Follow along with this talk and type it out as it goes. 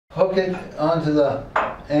hook it onto the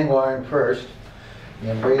angle iron first,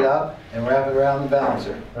 and bring it up and wrap it around the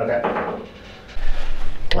balancer. Okay.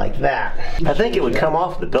 Like that. I think it would come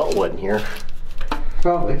off the belt, wouldn't here?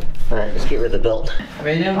 Probably. Alright, let's get rid of the belt.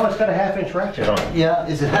 Ready now? Oh, it's got a 1/2 inch ratchet on it. Yeah,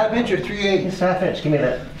 is it 1/2 inch or 3/8? It's 1/2 inch. Give me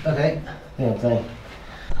that. Okay. Damn thing.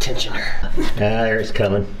 Tensioner. Ah, there it's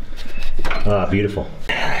coming. Ah, beautiful.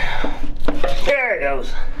 There it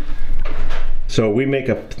goes. So we make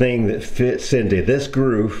a thing that fits into this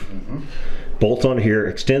groove, bolts on here,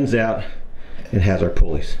 extends out, and has our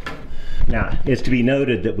pulleys. Now, it's to be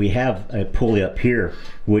noted that we have a pulley up here,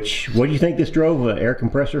 which, what do you think this drove? An air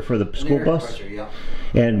compressor for the school bus? Yeah.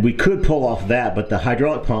 And we could pull off that, but the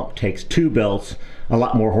hydraulic pump takes 2 belts, a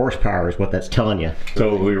lot more horsepower is what that's telling you.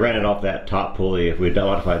 So if we ran it off that top pulley, if we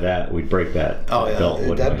modify that, we'd break that belt,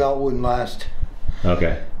 wouldn't that we? belt wouldn't last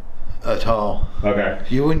Okay. at all. Okay.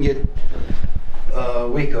 You wouldn't get a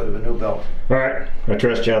week out of a new belt. All right, I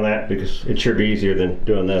trust you on that because it should be easier than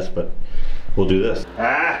doing this, but we'll do this.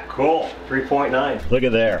 Ah, cool, 3.9. Look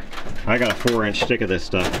at there. I got a 4-inch stick of this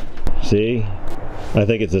stuff. See? I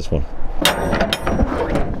think it's this one.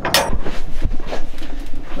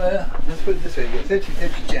 Well, let's put it this way. You get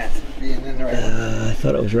 50-50 chance of being in the right one. I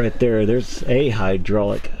thought it was right there. There's a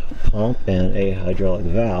hydraulic pump and a hydraulic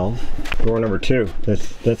valve. Door number 2.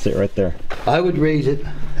 That's it right there. I would raise it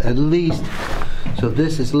at least so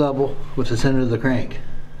this is level with the center of the crank.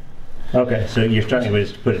 Okay, so you're starting to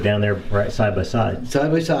just put it down there right side by side.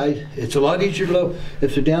 Side by side. It's a lot easier to load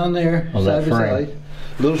if they're down there On side that by frame. side.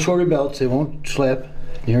 A little shorter belts, they won't slip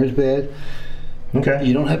near as bad. Okay.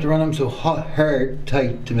 You don't have to run them so hard,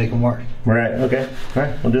 tight to make them work. Right, okay. All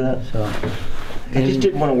right, we'll do that. So, I just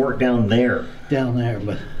didn't want to work down there. down there,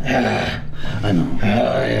 but I know.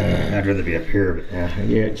 I'd rather be up here, but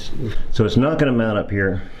yeah. So it's not going to mount up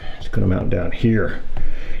here. It's going to mount down here.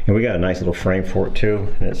 And we got a nice little frame for it too.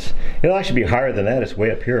 And it'll actually be higher than that. It's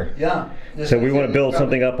way up here. Yeah. So we want to build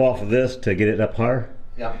something up off of this to get it up higher?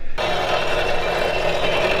 Yeah.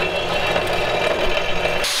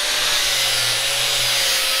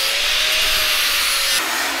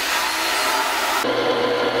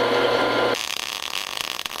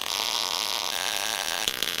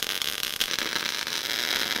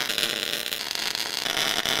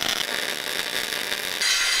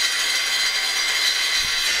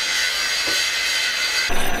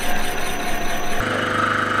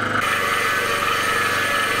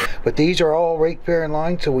 But these are all rake bearing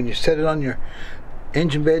lines, so when you set it on your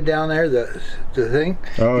engine bed down there, the thing,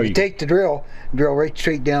 you take the drill right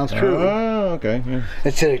straight down through. Oh, okay. Yeah.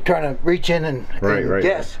 Instead of trying to reach in and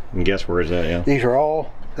guess. And guess where is that, yeah. These are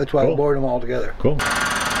all, that's why I bored them all together. Cool.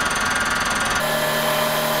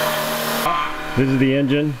 This is the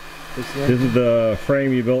engine. This is the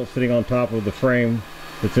frame you built sitting on top of the frame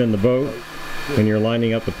that's in the boat. And you're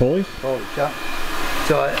lining up the pulleys? Oh, yeah.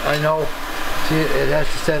 So I know. See, it has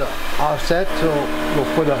to set offset, so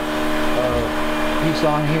we'll put a piece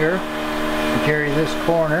on here and carry this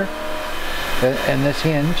corner and this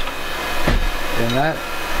hinge, and that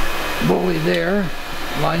pulley there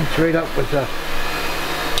lines right up with the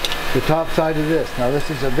top side of this. Now this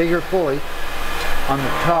is a bigger pulley on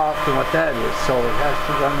the top than what that is, so it has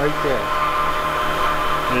to run right there.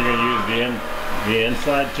 So you're going to use the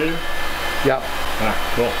inside too? Yep.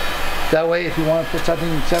 Ah, cool. That way, if you want to put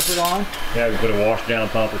something separate on, yeah, we put a wash down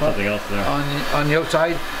top or something else there. On the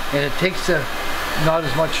outside, and it takes not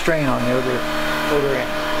as much strain on the other end.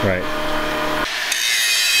 Right.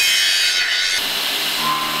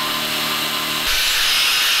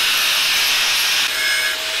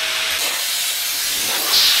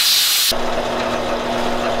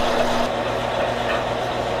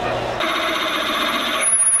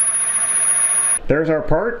 There's our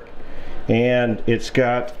part, and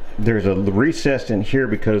there's a recess in here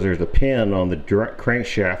because there's a pin on the direct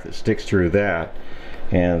crankshaft that sticks through that,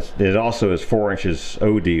 and it also is 4 inches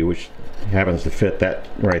OD, which happens to fit that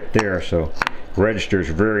right there, so registers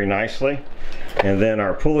very nicely. And then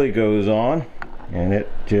our pulley goes on, and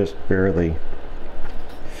it just barely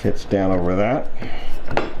fits down over that.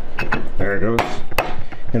 There it goes.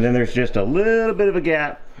 And then there's just a little bit of a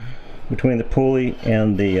gap between the pulley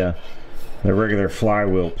and the regular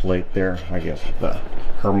flywheel plate there, I guess, the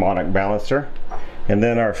harmonic balancer. And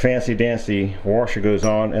then our fancy dancy washer goes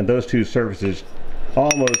on, and those two surfaces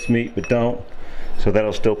almost meet but don't, so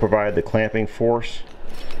that'll still provide the clamping force.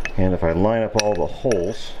 And if I line up all the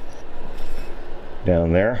holes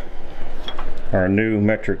down there, our new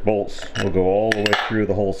metric bolts will go all the way through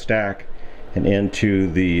the whole stack and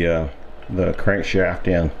into the crankshaft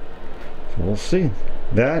end. So we'll see.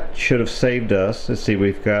 That should have saved us, let's see,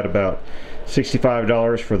 we've got about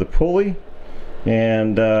 $65 for the pulley,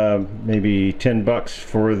 and maybe 10 bucks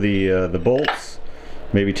for the bolts,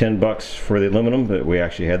 maybe 10 bucks for the aluminum, but we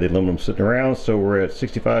actually had the aluminum sitting around, so we're at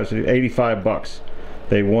 65, 85 bucks.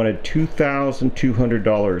 They wanted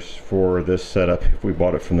 $2,200 for this setup if we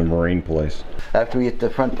bought it from the marine place. After we get the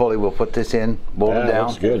front pulley, we'll put this in, bolt it down.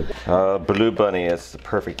 Looks good. Blue Bunny, that's the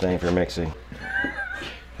perfect thing for mixing.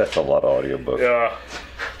 That's a lot of audiobook. Yeah.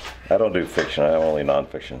 I don't do fiction, I only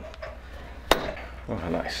non-fiction. Oh,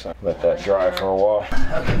 nice. Let that dry for a while.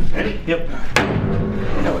 Ready? Yep.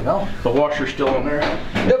 There we go. The washer's still in there?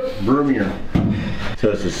 Yep. Broomier.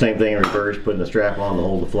 So it's the same thing in reverse, putting the strap on to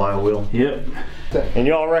hold the flywheel? Yep. And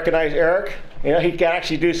you all recognize Eric? You know, he can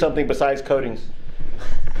actually do something besides coatings.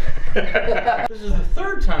 This is the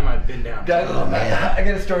third time I've been down. Oh man, I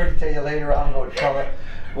got a story to tell you later on about Charlotte.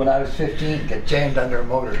 When I was 15, got jammed under a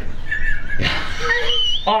motor.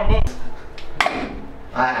 On a boat.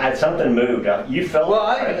 Something moved. You felt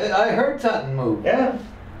Well, it? I heard something move. Yeah.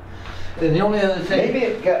 And the only other thing. Maybe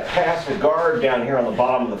it got past the guard down here on the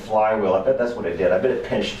bottom of the flywheel. I bet that's what it did. I bet it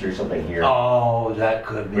pinched through something here. Oh, that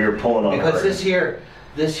could be. We were pulling on because the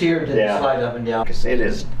this here didn't slide up and down. Because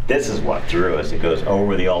this is what threw us. It goes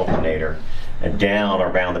over the alternator and down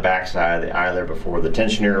around the backside of the idler before the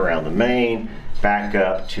tensioner, around the main, back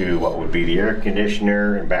up to what would be the air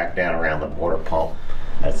conditioner, and back down around the water pump.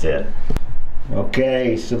 That's it.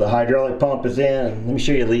 Okay, so the hydraulic pump is in. Let me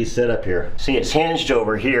show you Leigh's setup here. See, it's hinged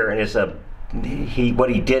over here, and it's what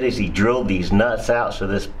he did is he drilled these nuts out so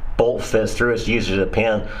this bolt fits through. It uses a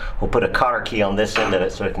pin. We'll put a cotter key on this end of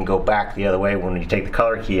it so it can go back the other way when you take the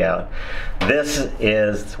cotter key out. This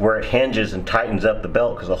is where it hinges and tightens up the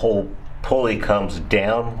belt because the whole pulley comes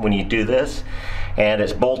down when you do this, and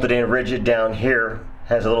it's bolted in rigid down here,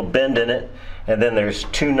 has a little bend in it, and then there's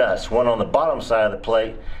two nuts, one on the bottom side of the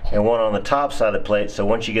plate and one on the top side of the plate. So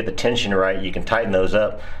once you get the tension right, you can tighten those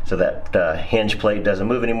up so that hinge plate doesn't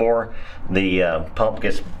move anymore. The pump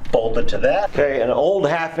gets bolted to that. Okay, an old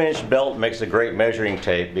 1/2-inch belt makes a great measuring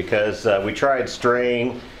tape because we tried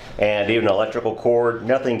string and even electrical cord.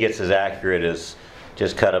 Nothing gets as accurate as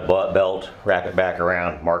just cut a belt, wrap it back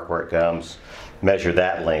around, mark where it comes, measure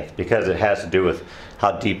that length, because it has to do with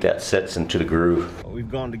how deep that sits into the groove. We've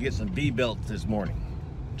gone to get some V-belts this morning.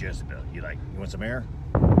 Jezebel, you want some air?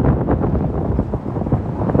 You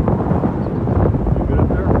good up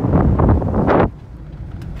there?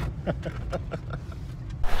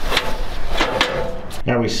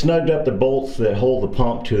 Now we snugged up the bolts that hold the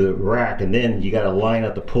pump to the rack, and then you got to line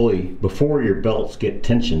up the pulley before your belts get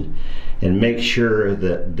tensioned and make sure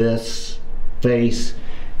that this face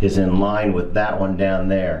is in line with that one down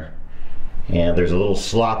there. And there's a little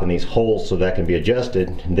slop in these holes so that can be adjusted,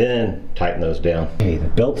 and then tighten those down. Okay, the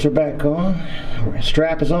belts are back on,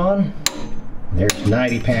 strap is on, there's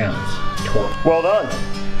 90 pounds torque. Well done.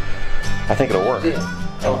 I think it'll work.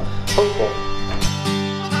 Oh.